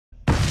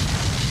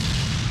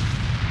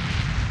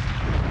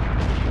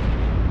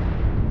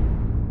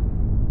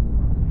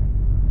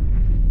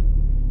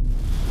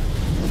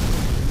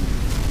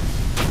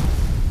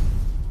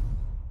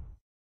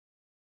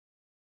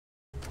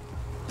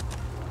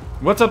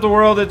What's up the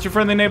world, it's your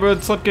friendly neighborhood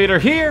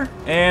Slipgator here,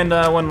 and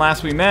when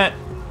last we met,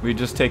 we'd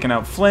just taken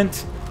out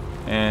Flint,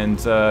 and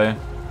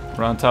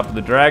we're on top of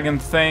the dragon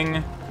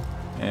thing,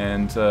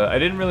 and I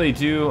didn't really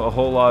do a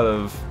whole lot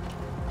of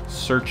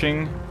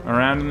searching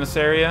around in this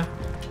area,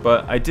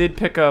 but I did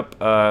pick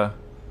up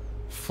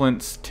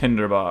Flint's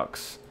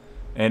tinderbox,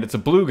 and it's a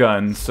blue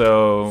gun,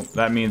 so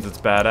that means it's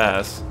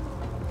badass.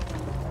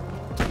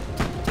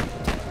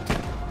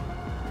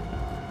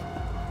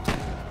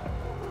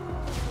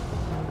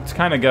 It's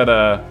kind of got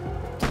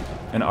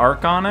an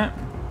arc on it,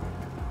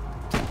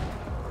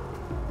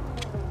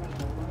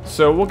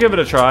 so we'll give it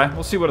a try.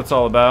 We'll see what it's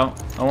all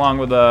about. Along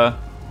with the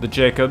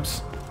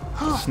Jacobs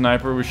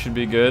sniper, we should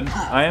be good.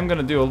 I am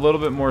gonna do a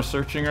little bit more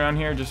searching around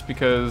here just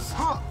because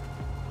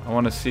I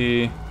want to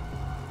see.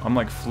 I'm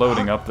like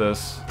floating up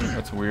this.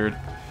 That's weird.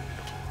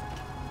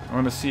 I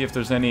want to see if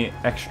there's any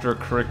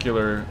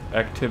extracurricular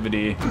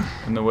activity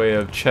in the way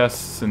of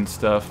chests and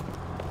stuff,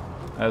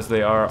 as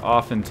they are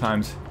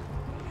oftentimes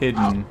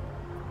hidden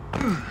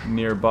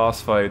near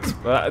boss fights.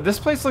 This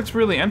place looks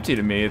really empty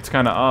to me. It's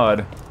kind of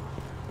odd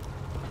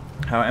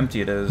how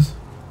empty it is.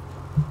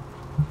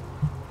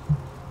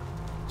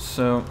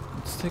 So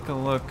let's take a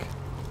look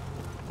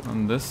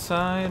on this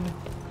side.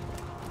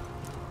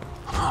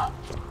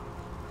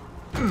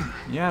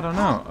 Yeah, I don't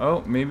know.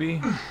 Oh,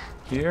 maybe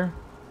here?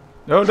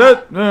 Oh,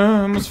 that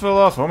almost fell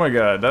off. Oh my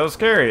god, that was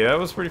scary. That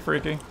was pretty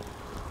freaky.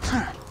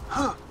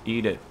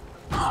 Eat it.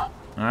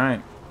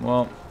 Alright,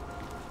 well,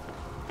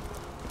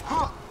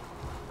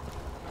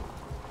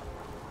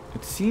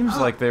 it seems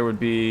like there would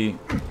be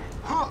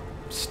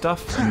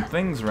stuff and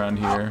things around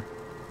here.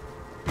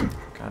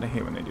 God, I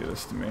hate when they do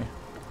this to me.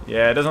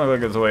 Yeah, it doesn't look like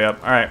there's a way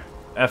up. Alright,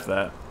 F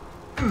that.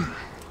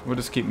 We'll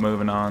just keep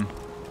moving on.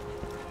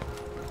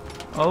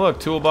 Oh look,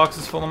 toolbox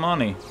is full of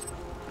money.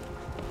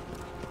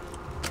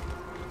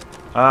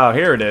 Oh,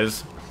 here it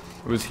is.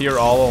 It was here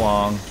all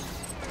along.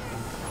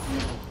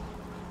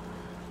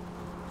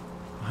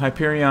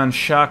 Hyperion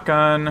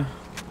shotgun.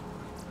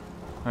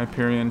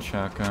 Hyperion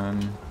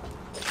shotgun.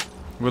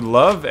 Would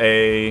love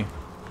a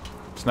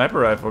sniper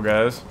rifle,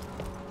 guys.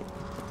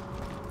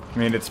 I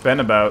mean, it's been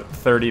about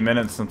 30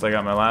 minutes since I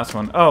got my last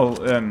one. Oh,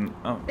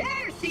 oh.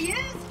 There she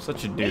is!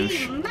 Such a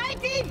douche. The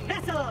mighty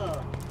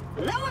vessel!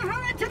 Lower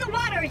her into the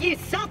water, you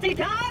salty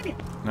dog!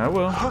 I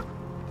will.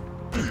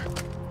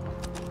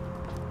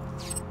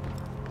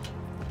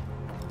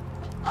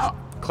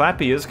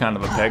 Clappy is kind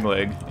of a peg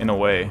leg, in a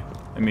way.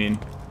 I mean,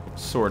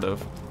 sort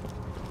of.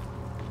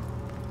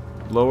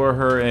 Lower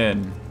her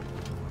in.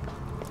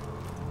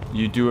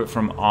 You do it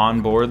from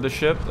on board the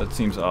ship? That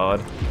seems odd.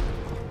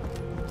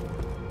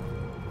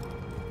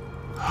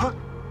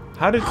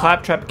 How did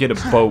Claptrap get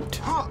a boat?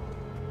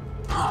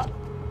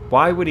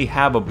 Why would he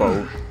have a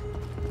boat?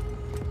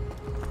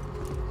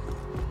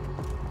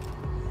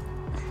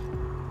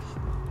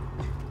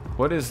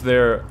 What is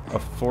there a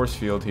force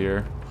field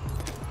here?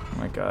 Oh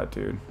my god,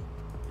 dude.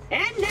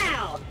 And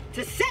now,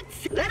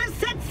 let us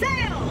set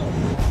sail!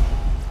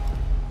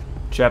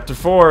 Chapter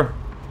 4.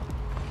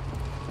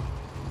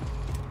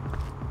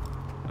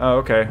 Oh,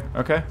 okay.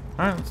 Okay.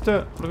 Alright, let's do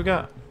it. What do we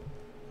got?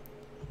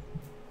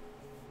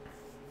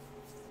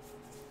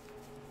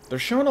 They're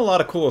showing a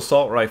lot of cool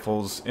assault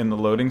rifles in the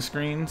loading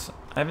screens.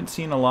 I haven't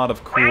seen a lot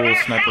of cool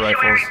sniper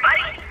rifles.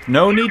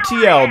 No need to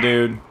yell,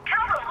 dude.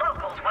 Tell the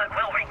locals what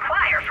we'll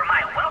require for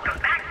my welcome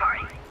back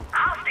party.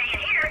 I'll stay in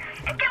here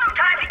and give them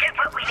time to get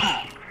what we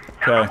need.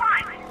 Okay. Number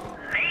 1,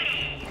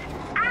 ladies.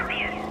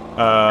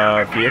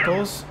 Obvious.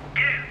 Vehicles?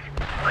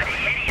 Dudes, what a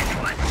hideous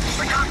one.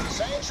 We're talking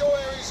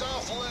Sanctuary's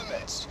off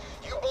limits.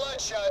 You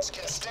bloodshots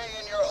can stay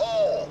in your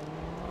hole.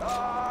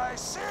 I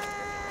see you!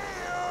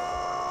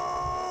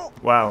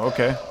 Wow,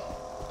 okay.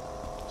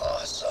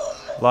 Awesome.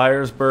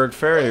 Liarsburg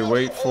Ferry.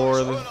 Wait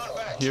for the...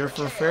 Here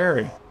for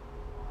ferry.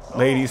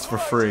 Ladies for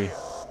free.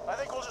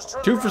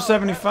 2 for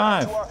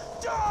 75.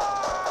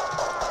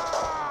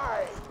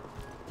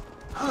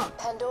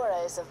 Pandora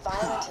is a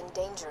violent and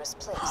dangerous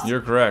place.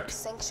 You're correct.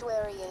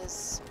 Sanctuary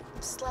is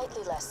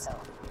slightly less so.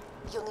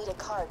 You'll need a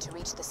card to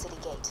reach the city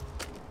gate.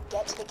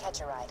 Get to the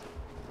catch-a-ride.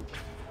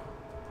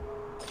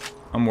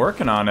 I'm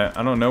working on it.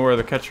 I don't know where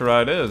the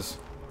catch-a-ride is.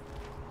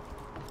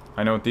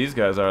 I know what these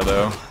guys are,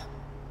 though.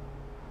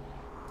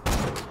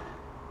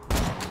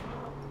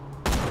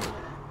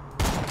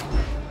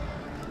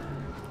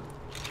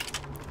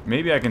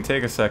 Maybe I can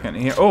take a second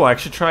here. Oh, I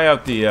should try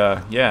out the,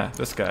 yeah,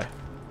 this guy.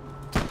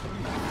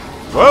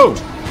 Whoa!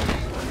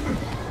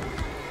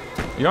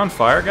 You on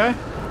fire, guy?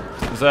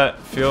 Does that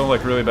feel,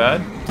 like, really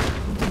bad?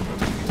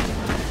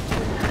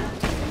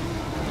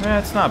 Eh,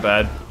 it's not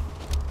bad.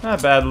 Not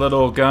a bad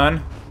little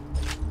gun.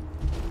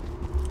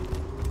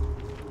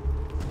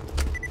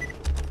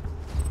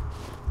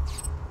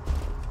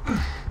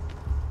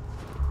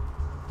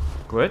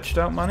 Glitched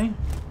out money?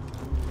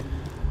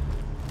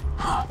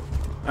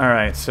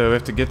 Alright, so we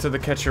have to get to the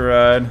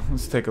catch-a-ride.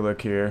 Let's take a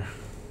look here.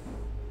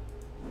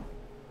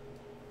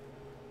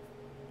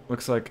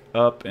 Looks like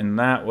up and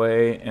that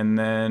way, and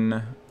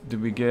then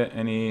did we get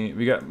any...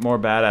 We got more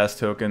badass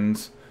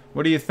tokens.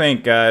 What do you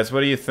think, guys?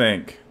 What do you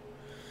think?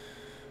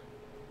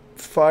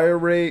 fire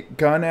rate,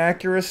 gun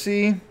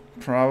accuracy,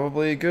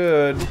 probably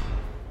good.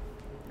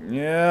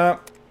 Yeah.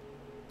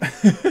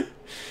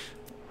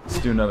 Let's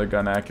do another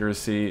gun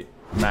accuracy,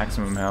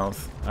 maximum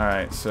health.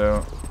 Alright,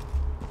 so...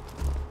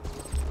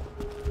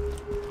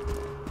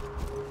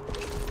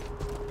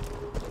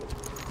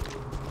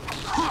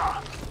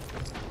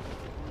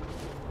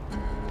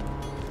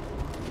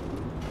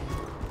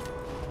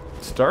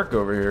 It's dark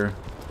over here.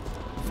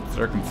 It's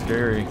dark and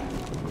scary.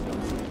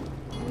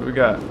 What do we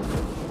got?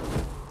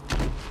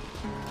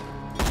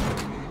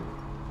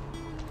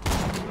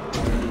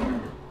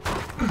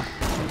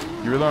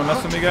 You really don't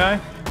mess with me, guy?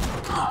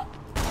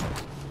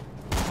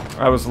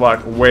 I was like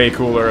way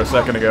cooler a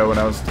second ago when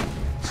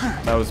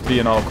I was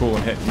being all cool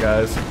and hitting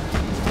guys.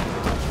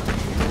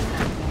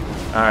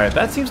 Alright,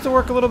 that seems to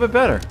work a little bit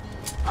better.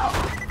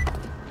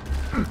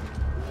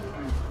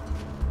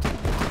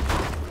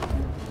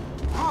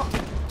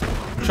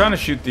 I'm trying to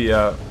shoot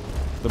the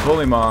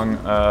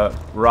Bullymong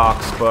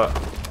rocks, but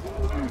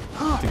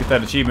to get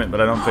that achievement, but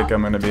I don't think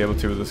I'm going to be able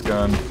to with this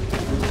gun.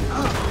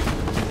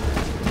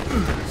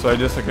 So I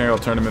just think I'll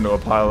turn him into a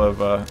pile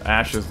of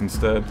ashes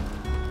instead.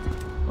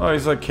 Oh,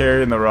 he's like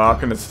carrying the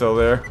rock and it's still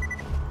there.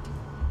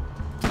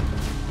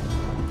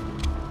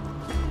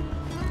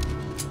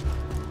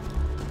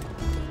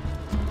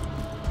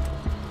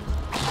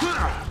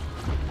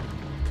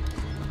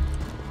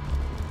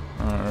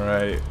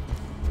 Alright.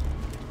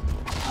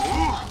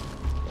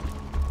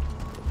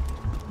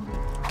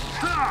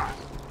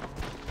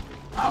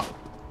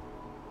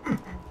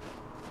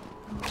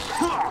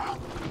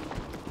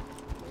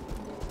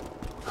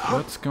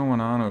 What's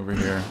going on over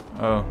here?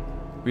 Oh,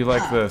 we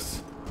like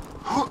this.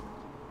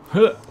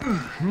 This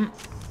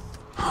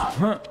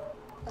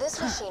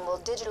machine will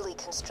digitally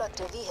construct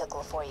a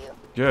vehicle for you.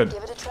 Good.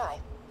 Give it a try.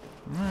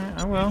 Alright,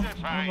 I will.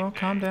 I will.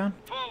 Calm down.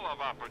 Full of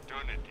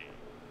opportunity.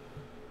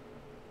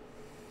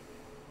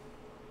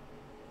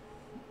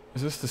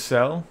 Is this the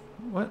cell?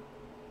 What?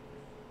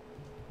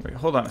 Wait,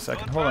 hold on a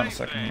second. Hold on a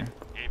second here.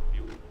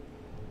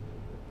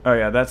 Oh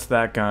yeah, that's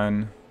that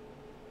gun.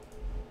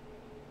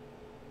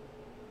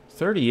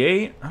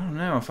 38? I don't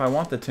know if I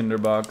want the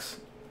tinderbox.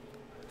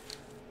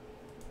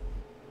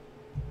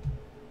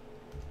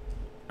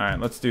 Alright,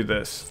 let's do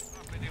this.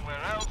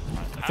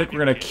 I think we're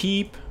gonna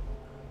keep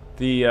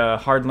the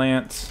hard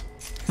lance.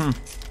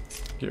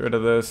 Get rid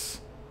of this.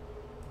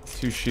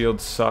 2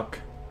 shields suck.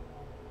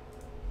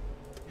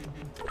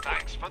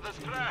 Thanks for the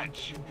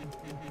scratch.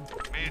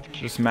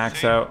 Just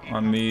max out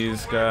on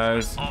these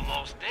guys.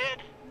 Almost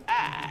dead.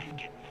 I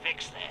can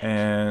fix that.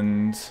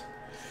 And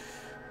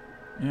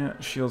yeah,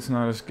 shield's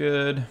not as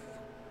good.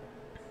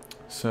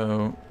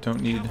 So don't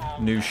need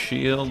new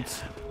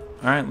shields.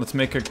 Alright, let's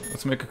make a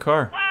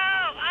car. Whoa,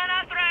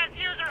 unauthorized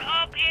user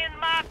up in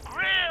my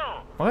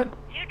grill. What?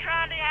 You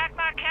trying to hack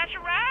my catch a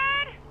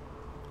ride?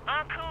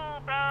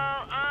 Uncool,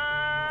 bro.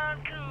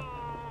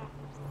 Uncool.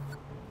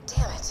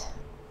 Damn it.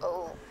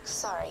 Oh,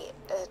 sorry.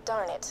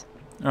 Darn it.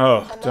 Oh,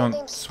 A man don't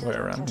named swear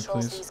Stu around me,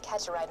 controls please. these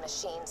catch-a-ride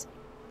machines.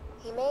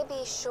 He may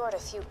be short a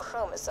few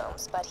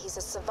chromosomes, but he's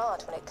a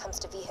savant when it comes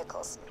to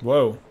vehicles.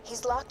 Whoa.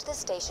 He's locked the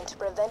station to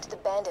prevent the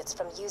bandits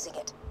from using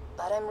it,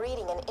 but I'm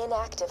reading an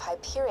inactive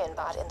Hyperion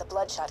bot in the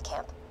Bloodshot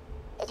camp.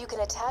 If you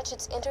can attach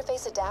its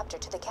interface adapter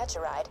to the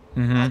catch-a-ride,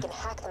 I can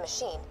hack the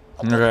machine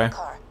and get Okay. the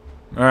car.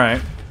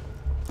 Alright.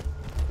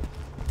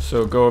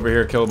 So go over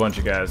here, kill a bunch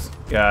of guys.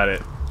 Got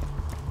it.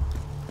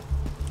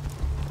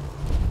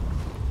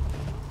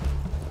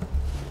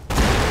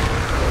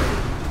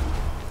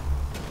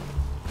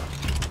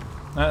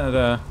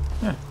 Yeah.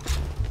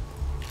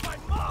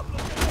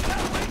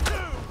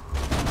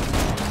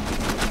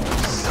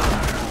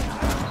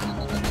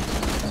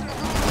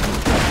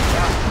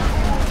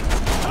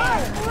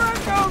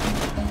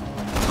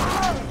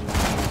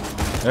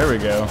 There we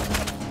go.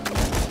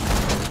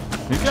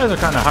 These guys are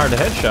kind of hard to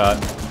headshot.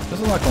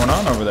 There's a lot going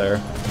on over there.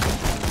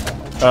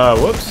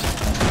 Whoops.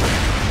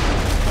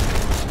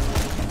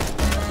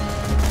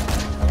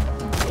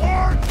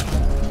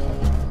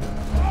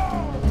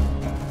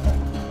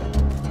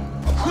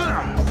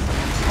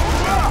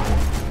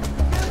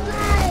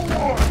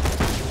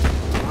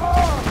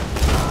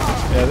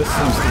 Yeah, this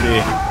seems to be,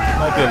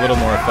 might be a little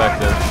more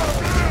effective.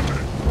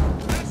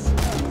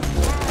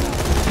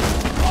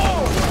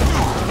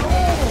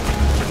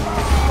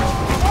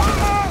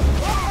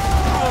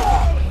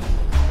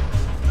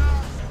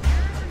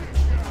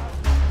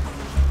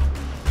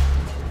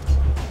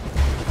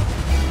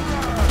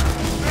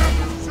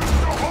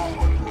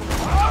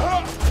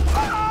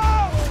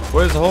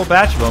 Where's the whole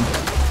batch of them?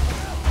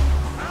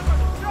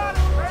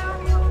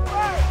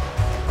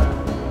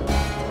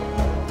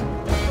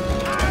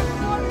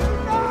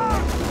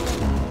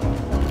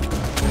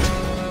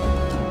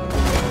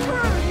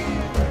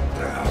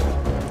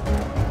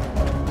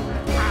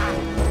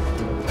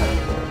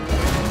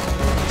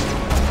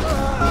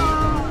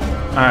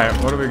 Alright,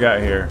 what do we got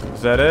here?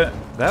 Is that it?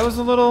 That was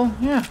a little,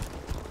 yeah.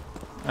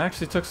 I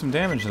actually took some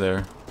damage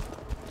there.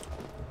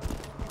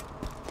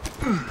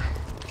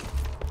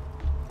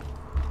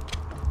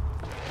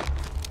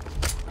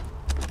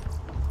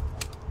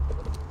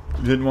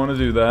 Didn't want to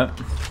do that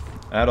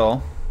at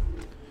all.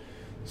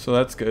 So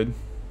that's good.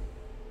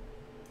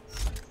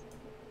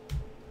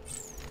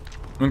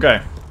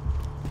 Okay.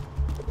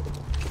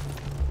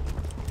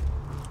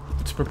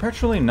 It's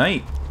perpetually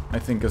night, I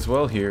think, as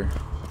well here.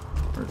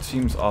 Or it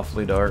seems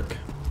awfully dark.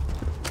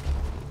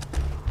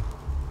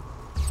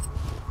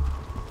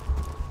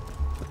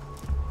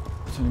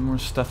 Is there any more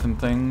stuff and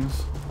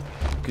things?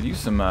 Could use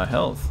some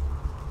health.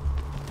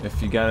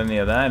 If you got any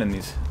of that in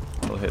these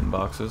little hidden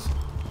boxes.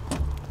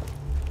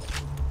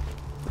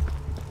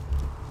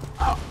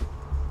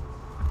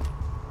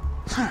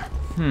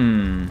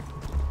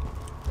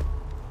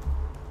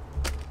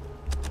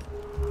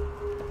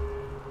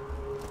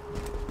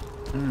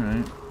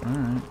 Alright,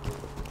 alright.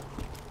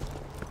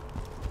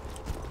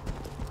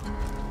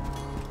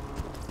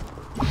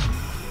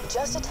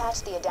 Just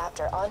attach the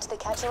adapter onto the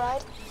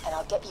catch-a-ride, and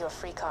I'll get you a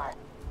free car.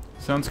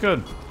 Sounds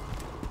good.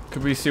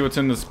 Could we see what's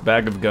in this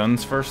bag of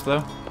guns first,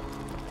 though?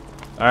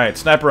 Alright,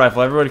 sniper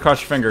rifle. Everybody cross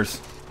your fingers.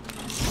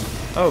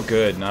 Oh,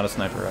 good. Not a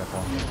sniper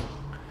rifle.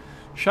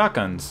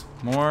 Shotguns.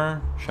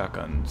 More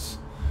shotguns.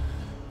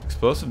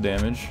 Explosive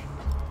damage.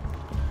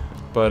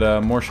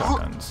 But, more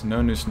shotguns.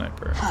 No new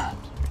sniper.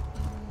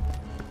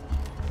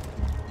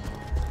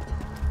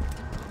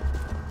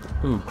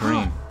 Ooh,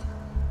 green.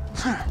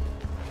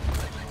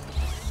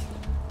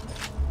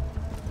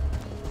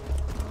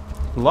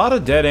 A lot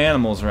of dead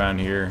animals around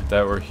here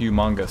that were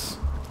humongous.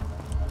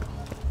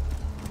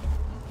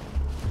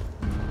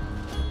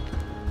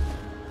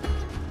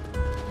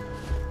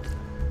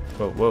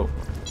 Whoa, whoa.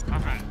 A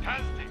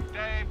fantastic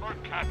day for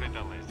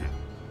capitalism.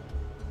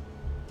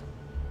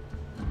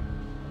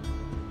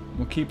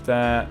 We'll keep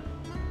that.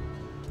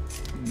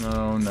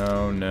 No,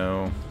 no,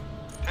 no.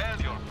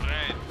 Tell your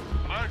friend,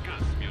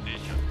 Marcus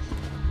Munitions.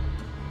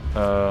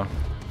 Oh,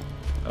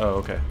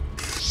 okay.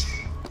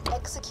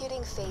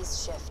 Executing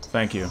phase shift.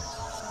 Thank you.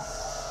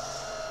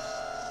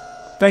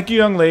 Thank you,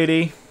 young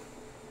lady.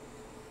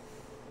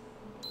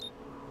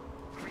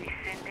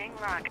 Rescinding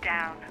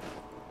lockdown.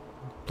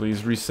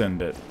 Please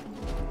resend it.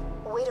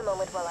 Wait a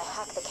moment while I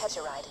hack the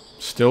catch-a-ride.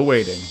 Still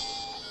waiting.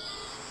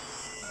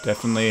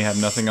 Definitely have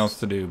nothing else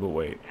to do but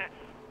wait.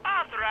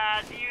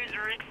 Authorized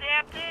user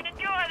accepted.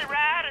 Enjoy the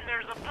ride, and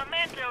there's a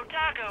pimento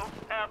taco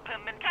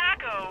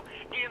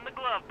in the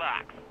glove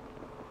box.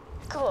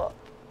 Cool.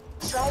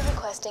 Try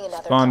requesting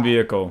another Spawn call.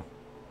 vehicle.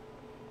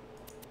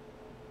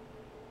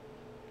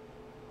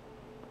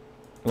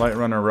 Light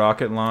runner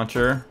rocket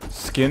launcher.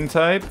 Skin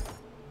type?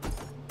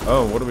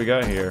 Oh, what do we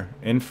got here?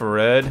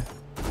 Infrared.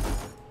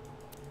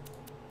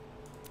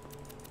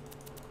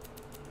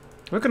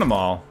 Look at them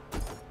all.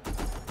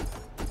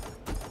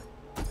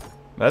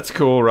 That's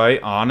cool,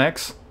 right?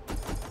 Onyx?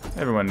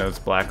 Everyone knows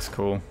black's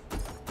cool.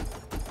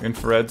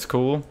 Infrared's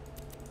cool.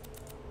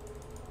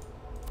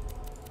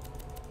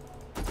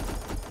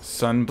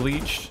 Sun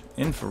bleached.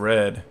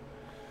 Infrared.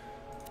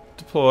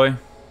 Deploy.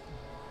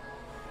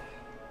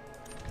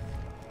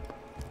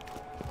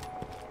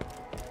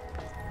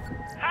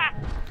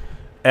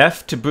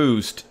 F to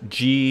boost,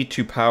 G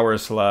to power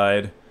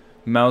slide,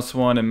 mouse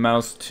 1 and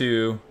mouse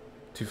 2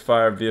 to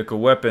fire vehicle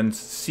weapons,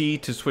 C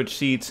to switch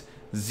seats,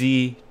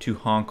 Z to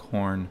honk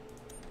horn.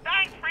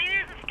 Thanks for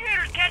using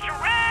scooters. Catch a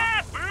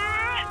ride,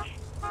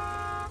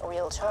 bitch.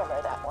 Real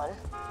charmer, that one.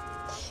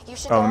 You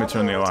should Oh, let now me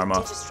turn be the able alarm to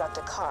off. Digistruct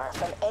a car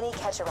from any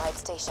catch-a-ride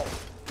station.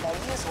 Now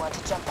use one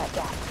to jump that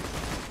gap.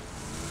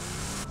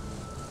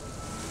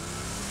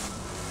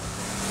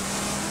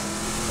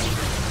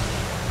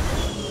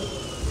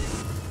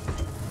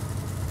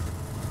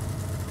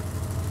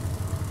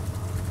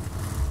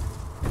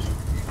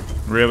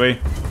 Really?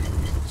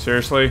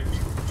 Seriously?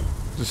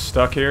 Just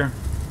stuck here?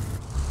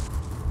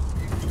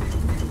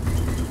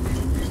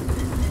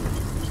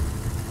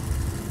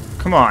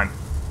 Come on.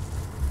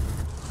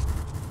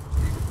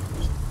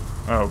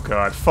 Oh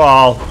god,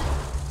 fall.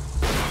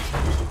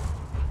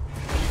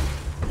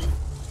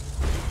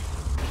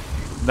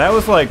 That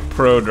was like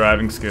pro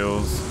driving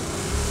skills.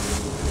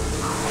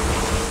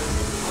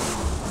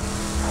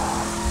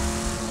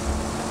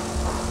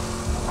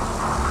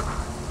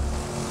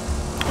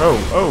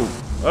 Oh.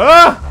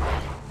 Ah!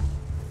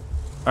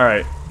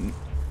 Alright.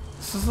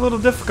 This is a little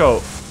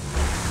difficult.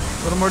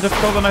 A little more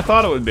difficult than I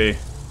thought it would be.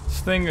 This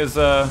thing is,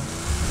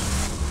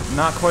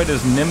 not quite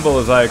as nimble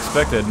as I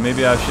expected.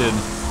 Maybe I should...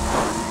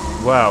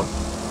 Wow.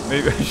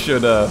 Maybe I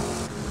should,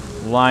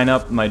 line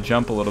up my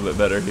jump a little bit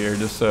better here,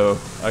 just so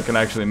I can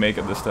actually make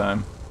it this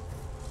time.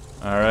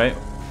 Alright.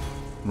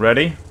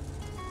 Ready?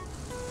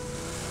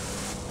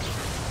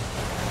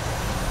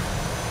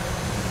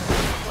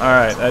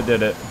 Alright, I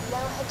did it.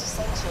 Now head to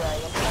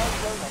Sanctuary and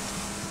find Roland.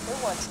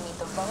 He'll want to meet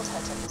the Vault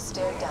Hunter who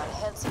stared down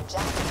handsome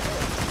Jack and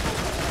Bill.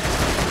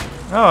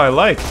 Oh, I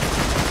like.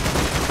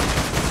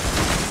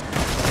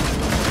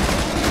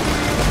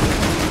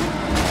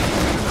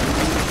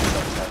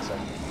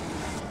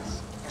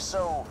 You're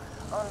so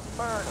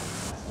unburdened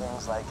with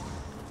things like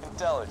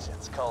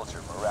intelligence,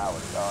 culture,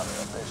 morality, honor,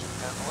 ambition,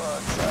 good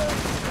looks. I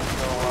could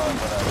go on,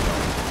 but I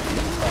don't.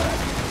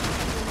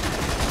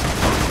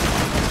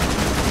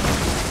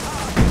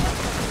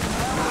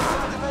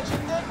 Not to mention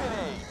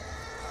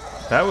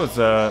That was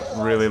a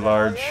really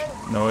large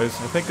noise.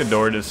 I think the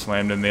door just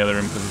slammed in the other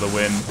room because of the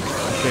wind,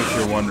 in case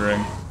you're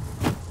wondering.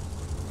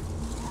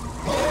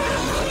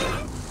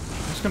 I'm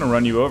just gonna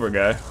run you over,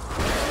 guy.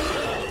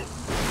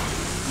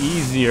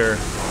 Easier.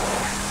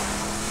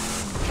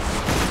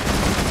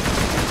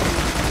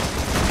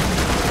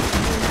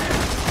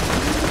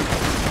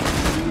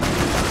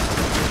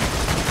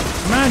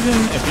 Imagine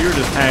if you were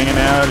just hanging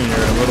out in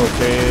your little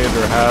cave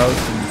or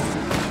house and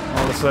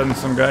all of a sudden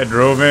some guy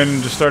drove in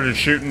and just started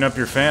shooting up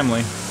your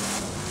family.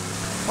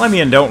 Well, I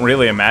mean, don't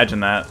really imagine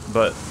that,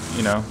 but,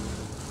 you know.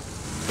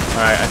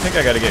 Alright, I think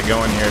I gotta get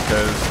going here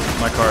because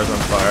my car's on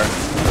fire.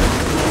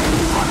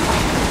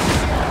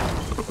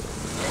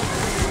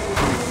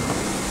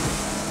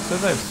 It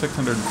says I have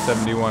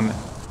 671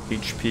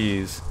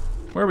 HPs.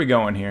 Where are we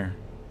going here?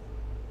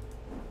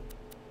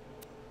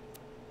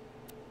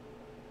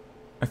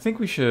 I think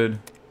we should...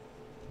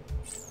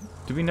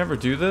 Did we never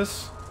do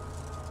this?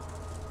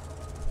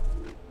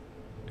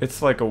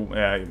 It's like a...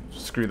 Yeah,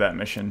 screw that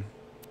mission.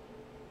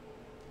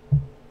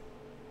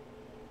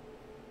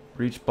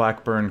 Reach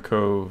Blackburn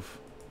Cove.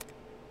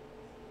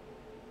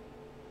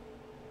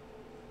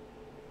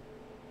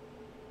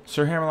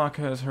 Sir Hammerlock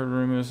has heard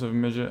rumors of a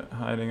midget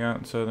hiding out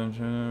in southern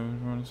China.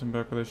 Wanted some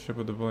back relationship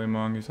with the bully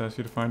Mong. He's asked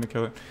you to find a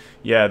killer.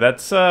 Yeah,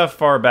 that's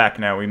far back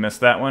now. We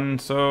missed that one,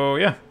 so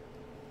yeah.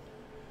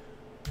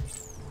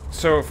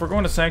 So if we're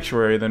going to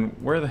Sanctuary, then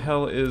where the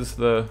hell is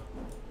the...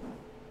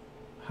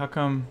 How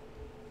come...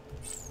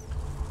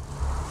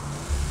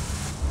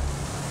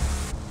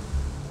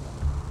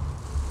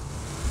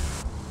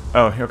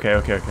 Oh, okay.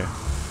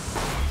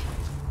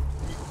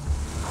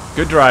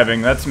 Good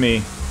driving, that's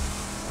me.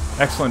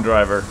 Excellent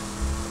driver.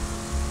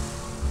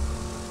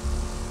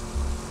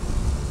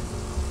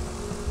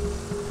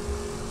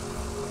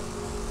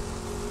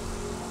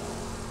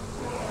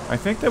 I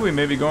think that we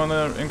may be going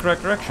the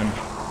incorrect direction.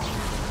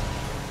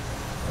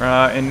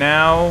 And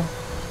now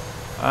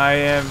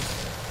I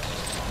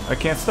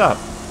can't stop.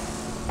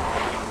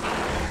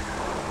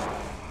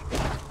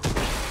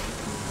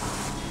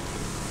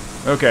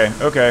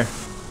 Okay.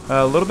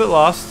 A little bit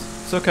lost.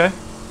 It's okay.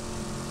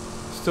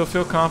 Still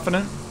feel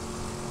confident.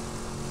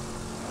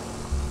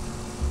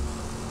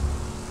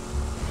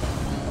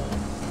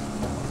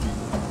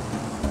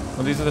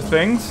 Well, these are the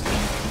things?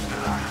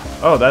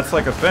 Oh, that's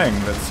like a thing.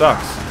 That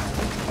sucks.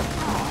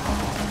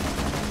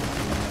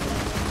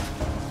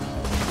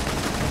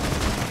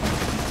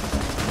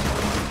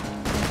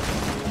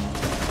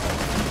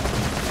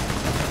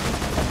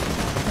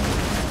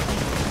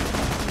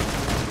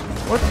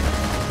 What?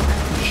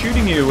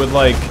 Shooting you with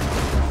like...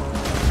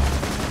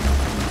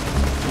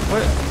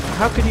 What?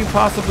 How could you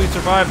possibly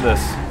survive this?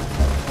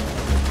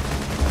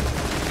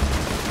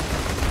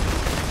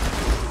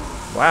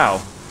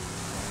 Wow.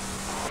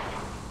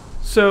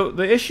 So,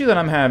 the issue that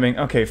I'm having...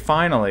 Okay,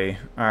 finally.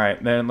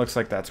 Alright, then it looks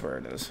like that's where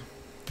it is.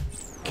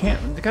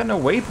 They got no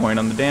waypoint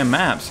on the damn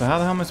map, so how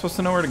the hell am I supposed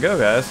to know where to go,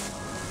 guys?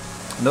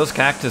 Those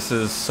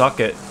cactuses suck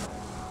it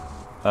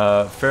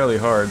fairly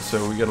hard,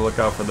 so we gotta look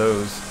out for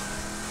those.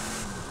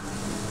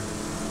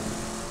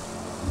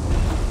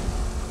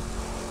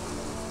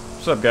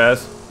 What's up,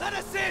 guys? Let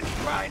us in,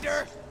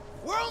 Grinder!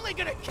 We're only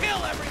gonna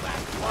kill every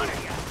last one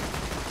of you!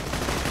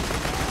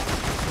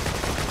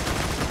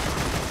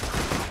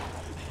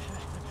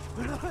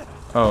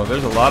 Oh,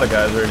 there's a lot of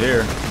guys right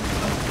here.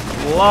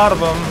 A lot of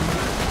them.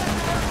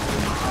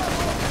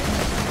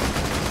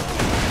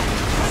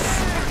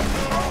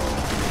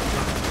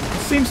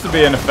 Seems to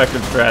be an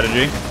effective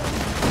strategy.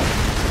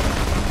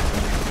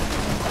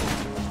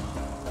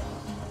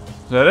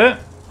 Is that it?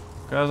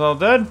 Guys all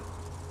dead?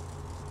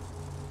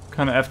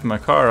 Kind of effed my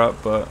car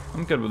up, but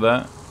I'm good with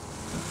that.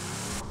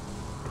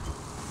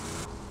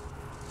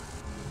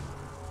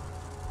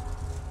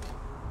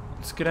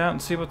 Let's get out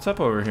and see what's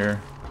up over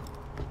here.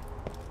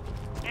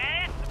 It's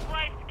the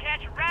place to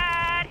catch a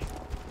ride.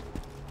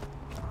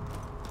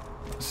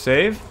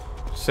 Save?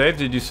 Save?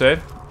 Did you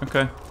save?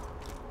 Okay.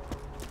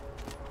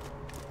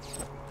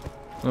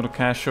 Little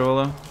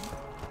cashola.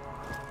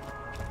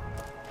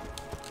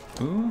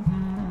 Ooh.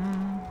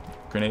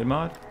 Grenade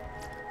mod?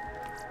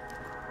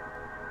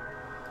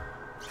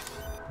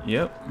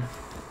 Yep.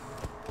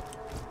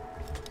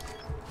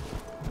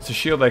 It's a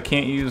shield I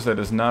can't use that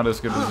is not as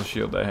good as the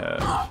shield I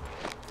have.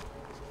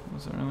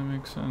 Does that really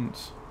make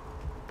sense?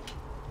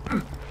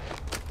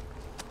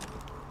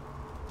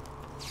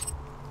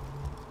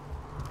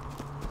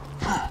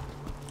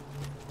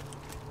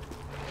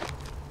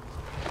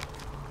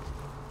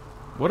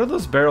 What are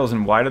those barrels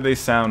and why do they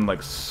sound like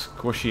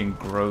squishy and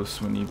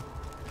gross when you...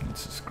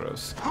 It's just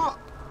gross.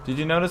 Did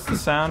you notice the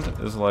sound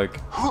is like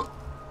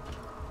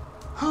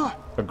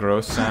a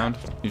gross sound?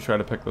 You try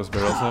to pick those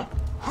barrels up?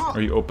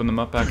 Or you open them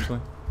up actually?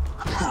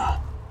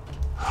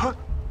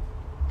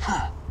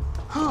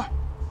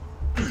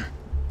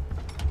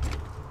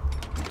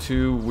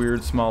 Two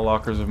weird small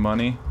lockers of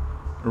money.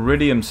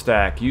 Iridium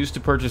stack, used to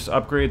purchase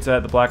upgrades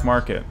at the black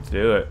market.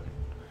 Do it.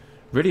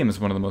 Iridium is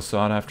one of the most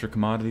sought after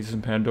commodities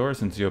in Pandora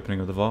since the opening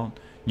of the vault.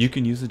 You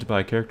can use it to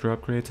buy character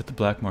upgrades at the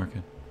black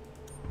market.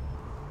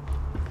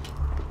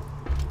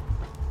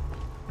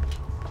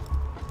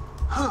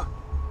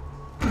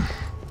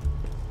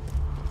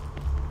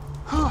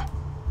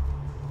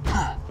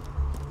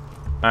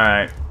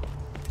 Alright.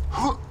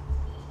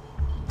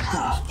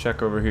 Let's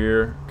check over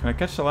here. Can I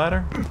catch the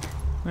ladder?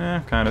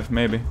 Kind of,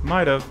 maybe.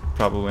 Might have.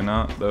 Probably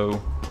not,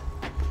 though.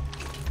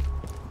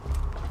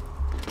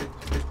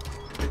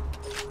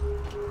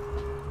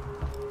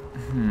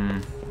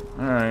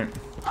 Alright.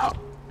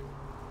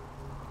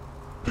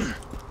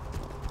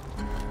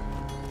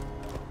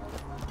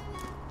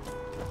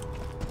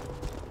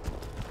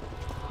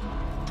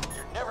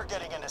 You're never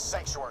getting into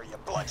Sanctuary, you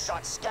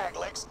bloodshot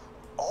skaglicks.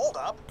 Hold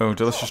up. Oh,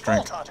 delicious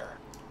drink. Hunter.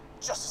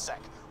 Just a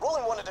sec.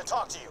 Roland wanted to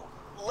talk to you.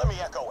 Let me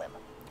echo him.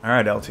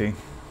 Alright, LT.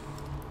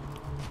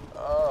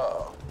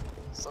 Oh,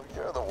 so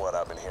you're the one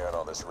I've been hearing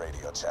all this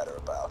radio chatter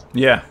about.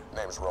 Yeah.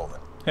 Name's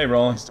Roland. Hey,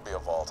 Roland. Used to be a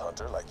vault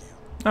hunter like you.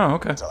 Oh,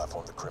 okay. Until I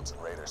formed the Crimson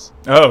Raiders.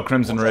 Oh,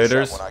 Crimson We'll catch up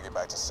Raiders. when I get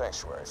back to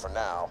Sanctuary. For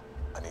now,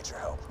 I need your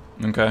help.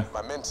 Okay.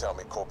 My men tell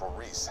me Corporal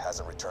Reese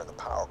hasn't returned the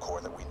power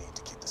core that we need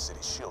to keep the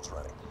city's shields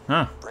running.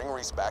 Huh. Bring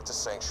Reese back to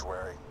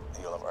Sanctuary,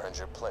 and you'll have earned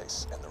your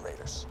place in the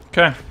Raiders.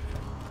 Okay.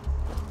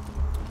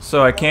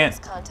 So I can't...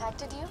 Roland's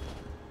contacted you?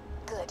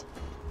 Good.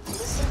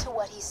 Listen to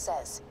what he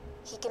says.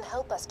 He can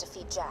help us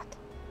defeat Jack.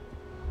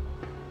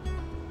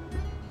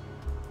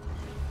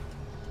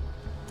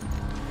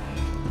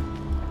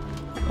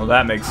 Well,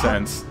 that makes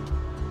sense.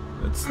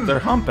 They're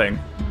humping.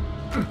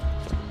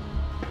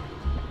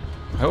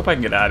 I hope I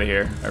can get out of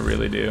here. I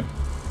really do.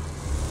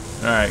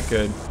 Alright,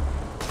 good.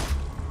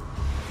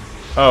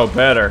 Oh,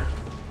 better.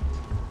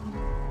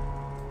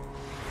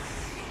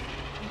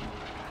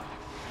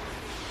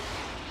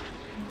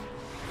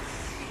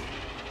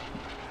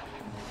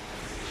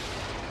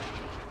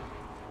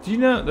 Do you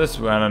know this?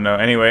 I don't know.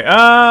 Anyway,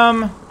 I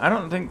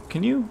don't think.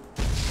 Can you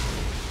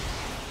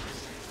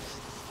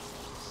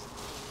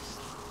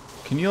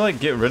like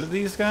get rid of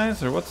these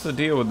guys, or what's the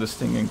deal with this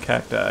thing in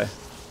cacti?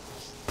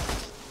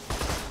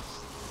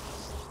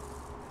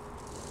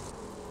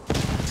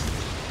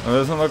 Oh, it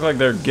doesn't look like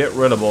they're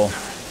get-riddable.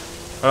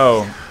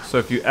 Oh, so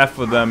if you F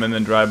with them and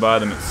then drive by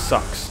them, it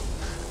sucks.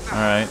 All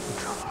right.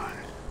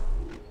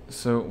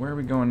 So where are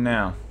we going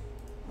now?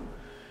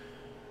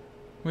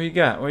 What you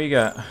got? What you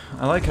got?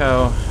 I like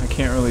how I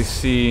can't really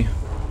see.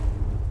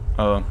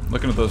 Oh,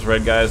 looking at those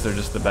red guys, they're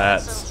just the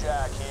bats.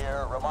 Jack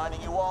here,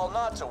 reminding you all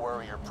not to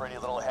worry your pretty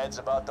little heads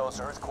about those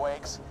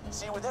earthquakes.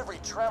 See, with every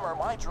tremor,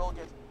 my drill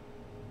gets...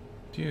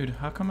 Dude,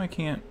 how come I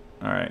can't?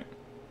 All right.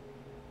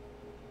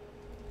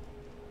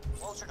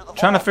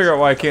 Trying to figure out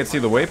why I can't see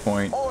the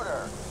waypoint.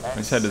 I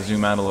just had to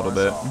zoom out a little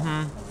bit.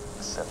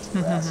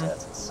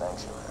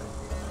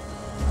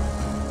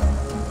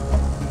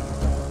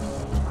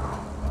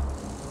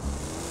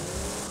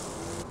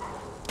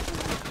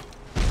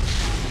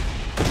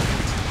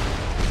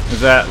 Is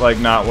that like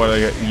not what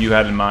you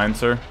had in mind,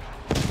 sir?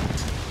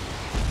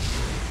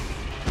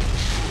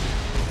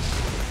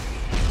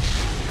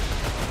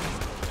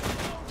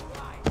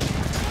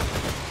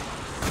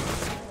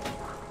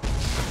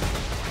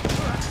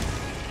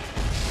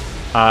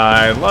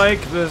 I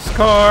like this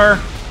car.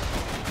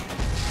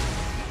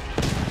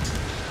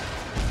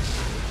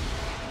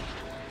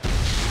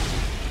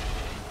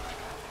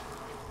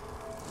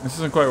 This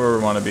isn't quite where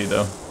we want to be,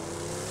 though.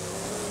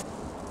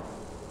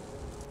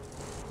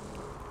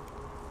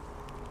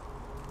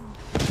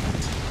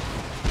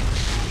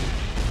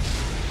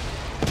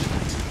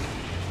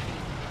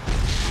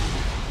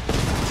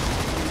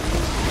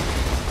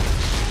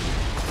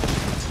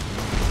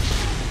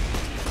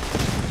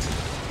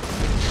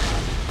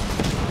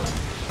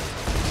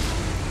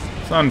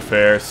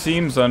 Unfair.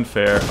 Seems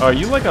unfair. Oh, are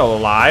you like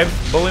alive,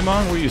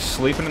 Bullymong? Were you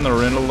sleeping in the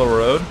middle of the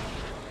road?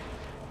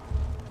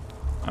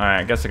 Alright,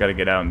 I guess I gotta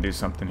get out and do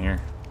something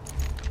here.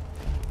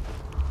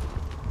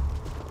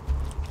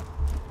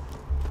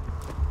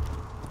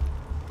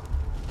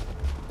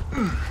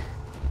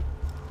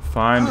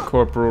 Find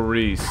Corporal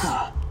Reese.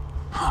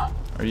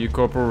 Are you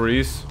Corporal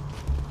Reese?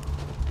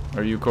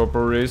 Are you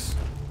Corporal Reese?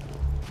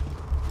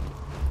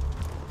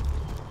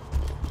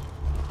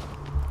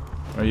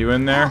 Are you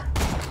in there?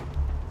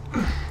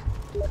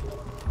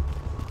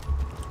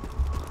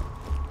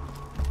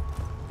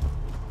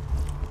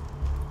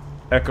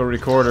 Echo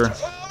recorder.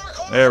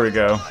 There we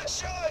go.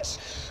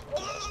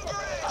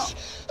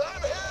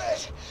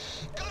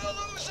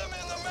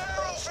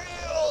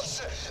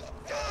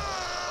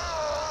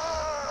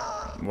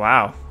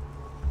 Wow.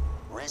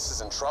 Reese is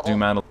in trouble.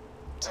 Zoom out.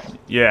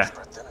 Yeah.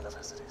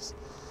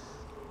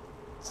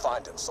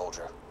 Find him,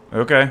 soldier.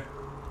 Okay.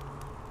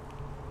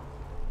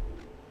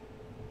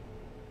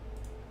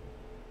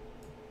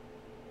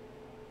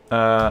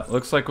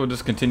 Looks like we'll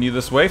just continue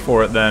this way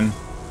for it then.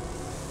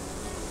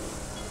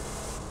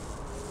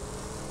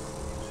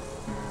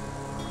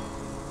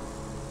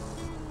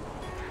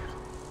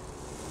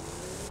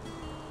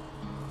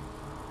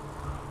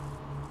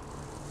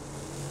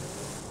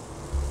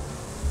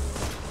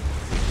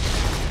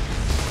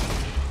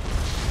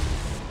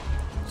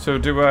 So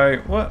do I...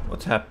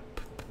 What's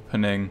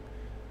happening?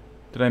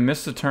 Did I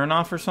miss the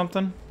turnoff or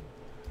something?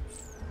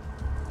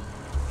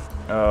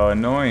 Oh,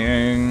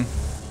 annoying.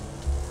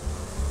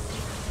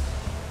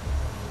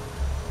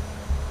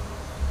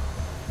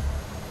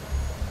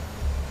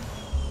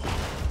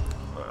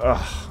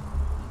 Ugh.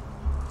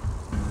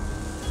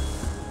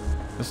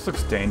 This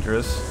looks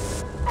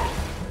dangerous.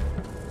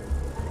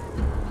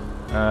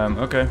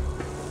 Okay.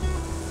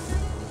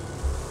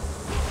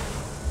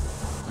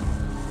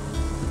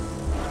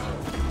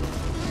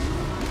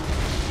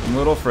 I'm a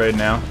little afraid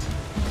now.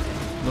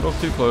 A little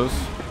too close.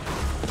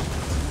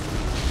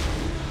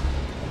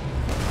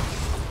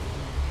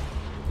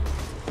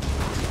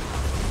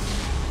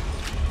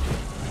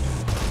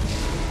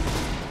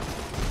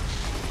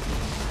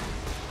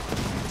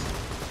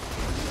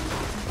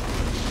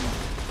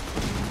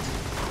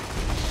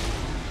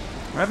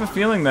 I have a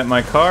feeling that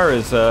my car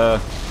is,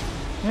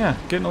 yeah,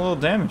 getting a little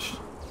damaged.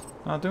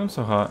 Not doing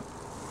so hot.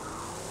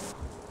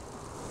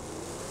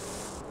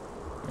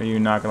 Are you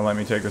not gonna let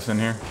me take this in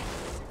here?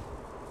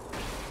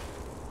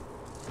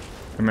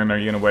 Remember, are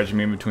you gonna wedge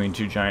me in between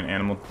two giant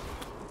animal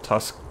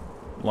tusk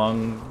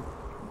lung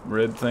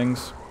rib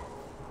things?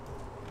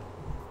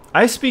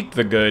 I speak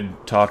the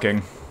good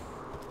talking.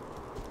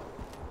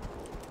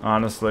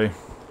 Honestly.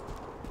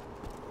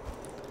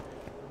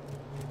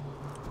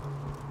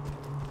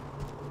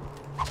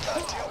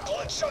 Goddamn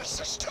bloodshots,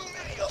 there's too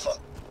many of them.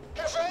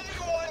 If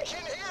anyone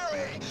can hear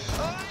me,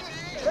 I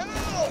need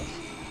help.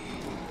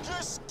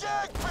 Just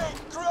skag bait,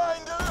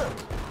 Grinder.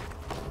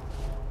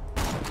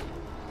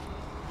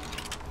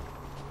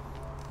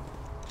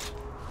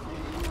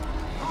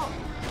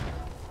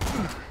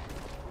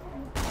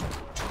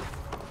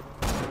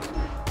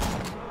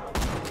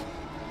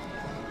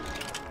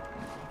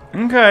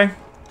 Okay.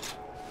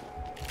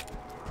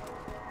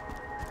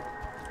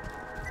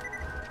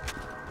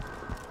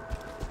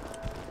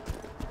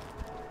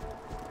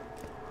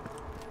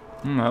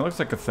 That looks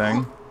like a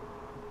thing.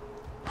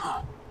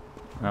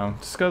 Oh,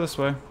 just go this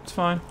way. It's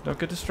fine. Don't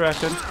get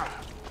distracted.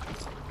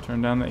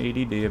 Turn down the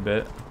ADD a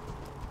bit.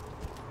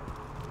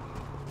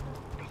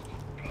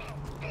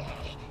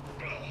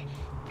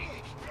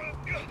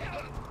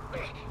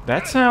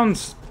 That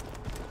sounds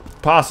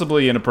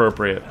possibly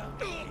inappropriate.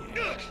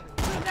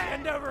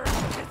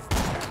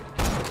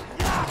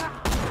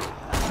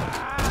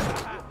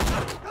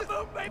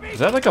 Is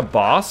that like a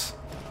boss?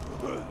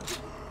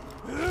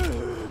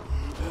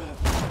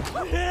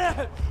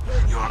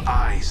 Your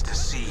eyes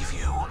deceive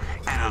you.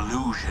 An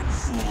illusion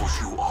fools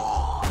you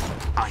all.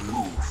 I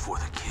move for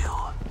the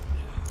kill.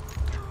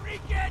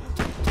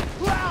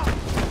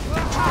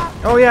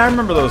 Oh yeah, I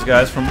remember those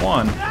guys from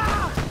 1.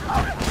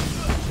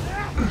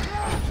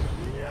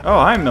 Oh,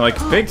 I'm like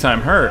big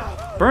time hurt.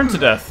 Burn to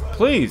death,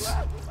 please.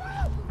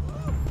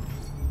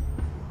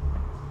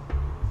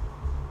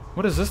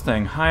 What is this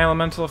thing? High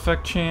elemental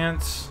effect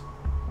chance.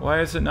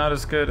 Why is it not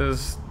as good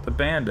as the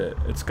bandit?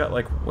 It's got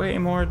like way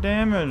more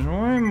damage,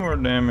 way more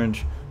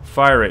damage.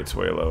 Fire rate's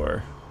way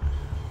lower.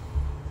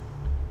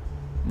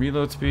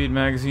 Reload speed,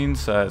 magazine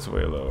size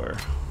way lower.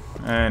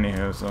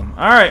 Anywho, so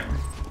alright.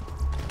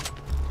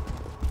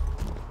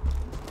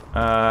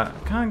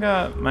 Kinda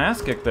got my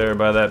ass kicked there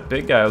by that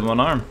big guy with 1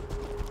 arm.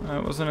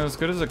 That wasn't as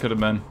good as it could have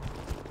been.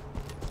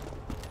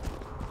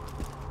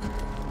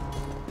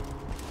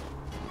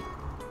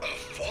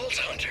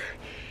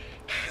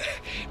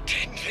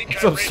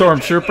 What's up,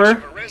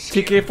 Stormtrooper?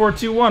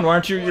 TK421, why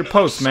aren't you at your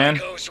post, man?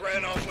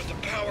 Ran off with the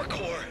power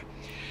core.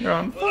 You're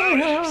on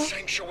fire.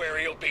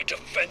 Sanctuary will be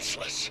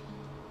defenseless.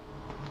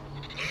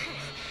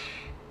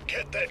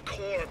 Get that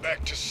core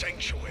back to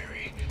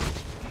Sanctuary.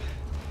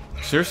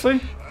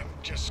 Seriously? I'm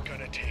just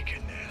gonna take a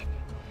nap.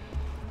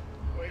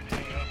 Wake me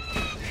up.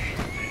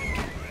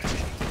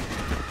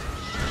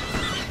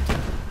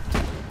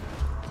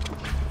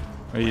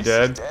 Are you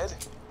dead? Dead?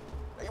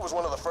 He was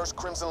one of the first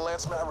Crimson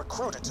Lancemen I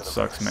recruited to the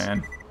Sucks, race.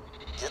 man.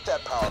 Get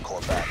that power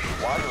core back.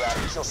 While you're at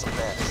it, kill some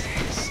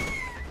bandits.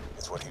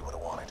 It's what he would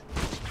have wanted.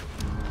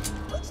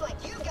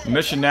 The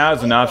mission now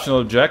is an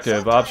optional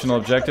objective. Optional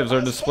objectives are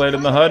displayed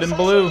in the HUD in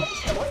blue.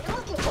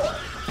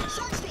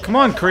 Come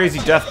on, crazy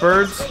death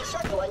birds.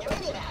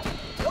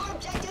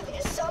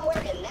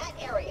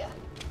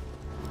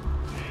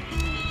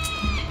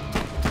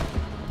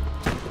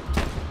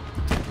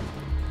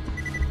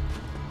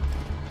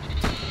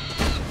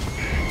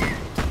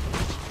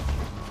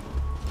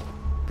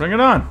 Bring it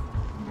on.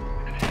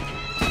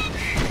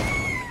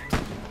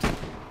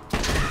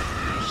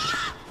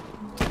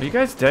 Are you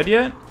guys dead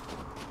yet?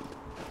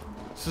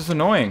 This is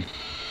annoying.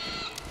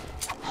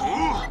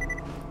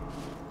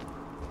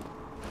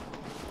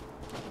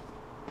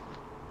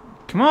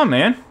 Come on,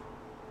 man.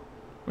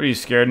 What, are you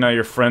scared now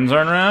your friends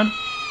aren't around?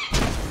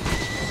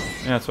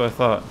 Yeah, that's what I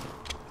thought.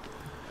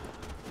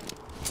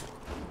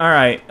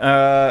 Alright,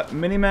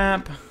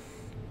 minimap.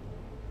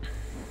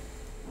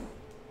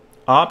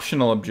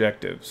 Optional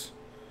objectives.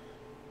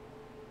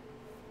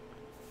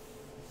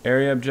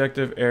 Area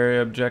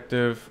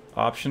objective,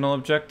 optional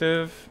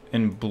objective,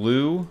 in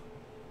blue.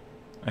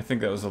 I think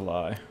that was a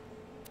lie.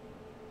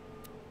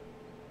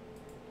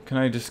 Can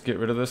I just get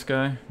rid of this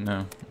guy?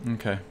 No.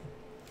 Okay.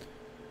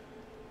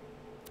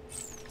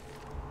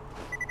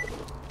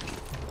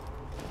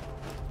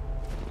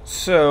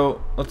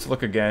 So, let's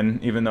look again,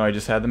 even though I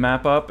just had the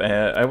map up.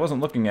 I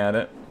wasn't looking at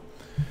it.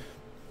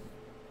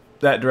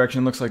 that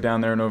direction. Looks like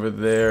down there and over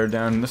there.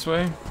 Down this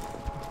way?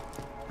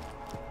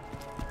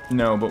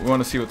 No, but we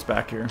want to see what's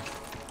back here.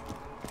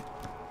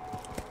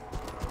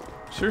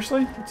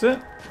 Seriously? That's it?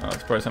 Oh, it's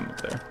probably something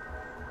up there.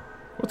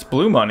 What's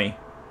blue money?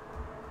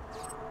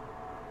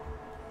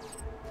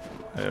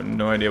 I have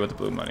no idea what the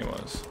blue money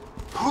was.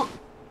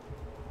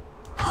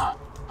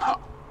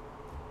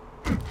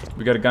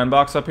 We got a gun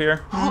box up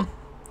here? I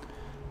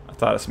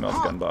thought I smelled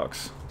a gun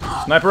box.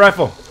 Sniper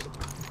rifle!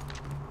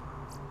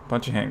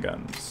 Bunch of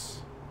handguns.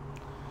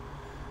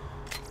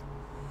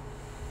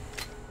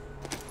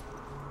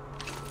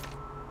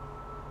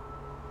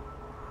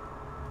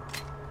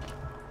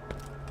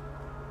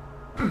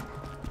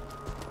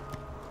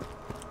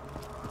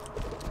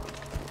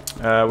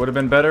 Would have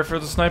been better for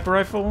the sniper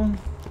rifle.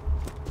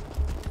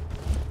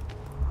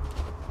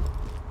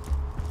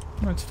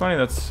 It's funny,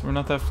 we're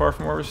not that far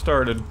from where we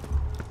started.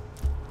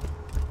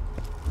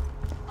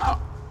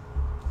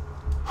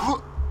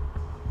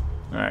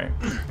 Alright.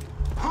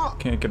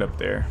 Can't get up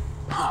there.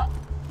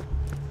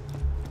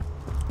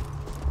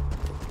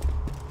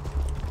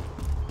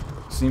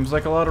 Seems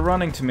like a lot of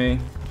running to me.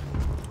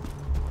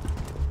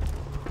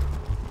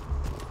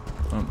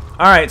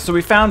 Alright, so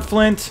we found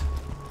Flint.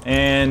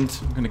 And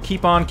I'm going to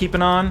keep on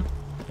keeping on.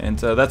 And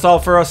that's all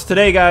for us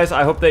today, guys.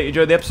 I hope that you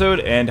enjoyed the episode.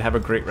 And have a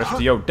great rest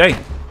of your day.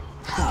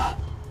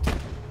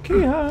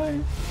 Okay, hi.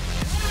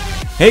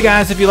 Hey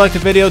guys, if you liked the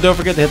video, don't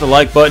forget to hit the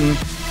like button.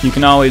 You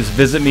can always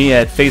visit me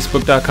at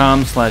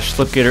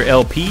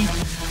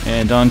facebook.com/slipgatorlp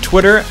and on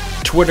Twitter,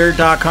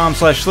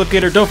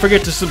 twitter.com/slipgator. Don't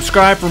forget to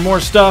subscribe for more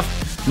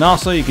stuff. And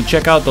also, you can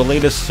check out the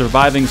latest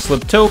Surviving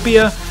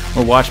Sliptopia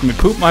or watch me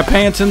poop my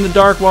pants in the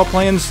dark while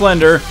playing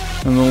Slender.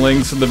 And the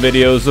links to the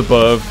videos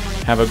above.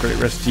 Have a great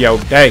rest of your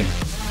day.